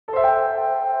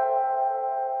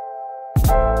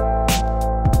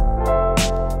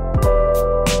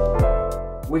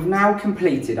We've now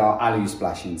completed our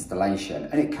AluSplash installation,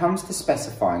 and it comes to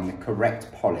specifying the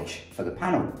correct polish for the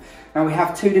panel. Now we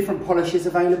have 2 different polishes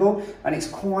available, and it's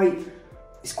quite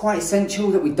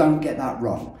essential that we don't get that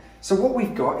wrong. So what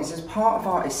we've got is, as part of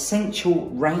our essential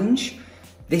range,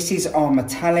 this is our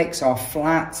metallics, our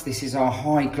flats, this is our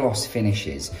high gloss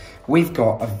finishes. We've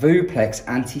got a Vuplex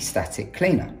anti-static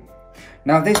cleaner.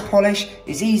 Now this polish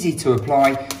is easy to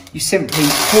apply. You simply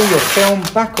pull your film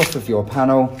back off of your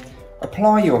panel,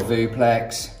 apply your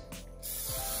Vuplex,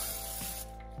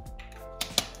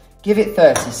 give it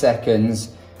 30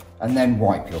 seconds, and then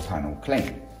wipe your panel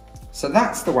clean. So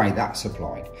that's the way that's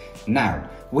applied. Now,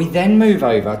 we then move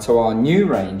over to our new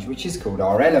range, which is called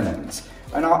our Elements.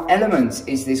 And our Elements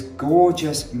is this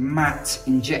gorgeous matte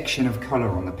injection of colour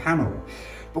on the panel.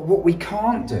 But what we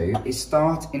can't do is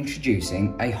start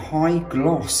introducing a high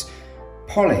gloss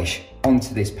polish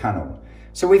onto this panel.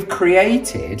 So we've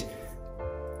created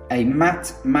a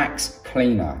Matte Max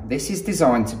Cleaner. This is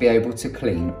designed to be able to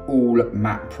clean all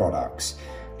matte products.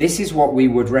 This is what we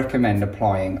would recommend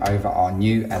applying over our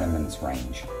new Elements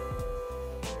range.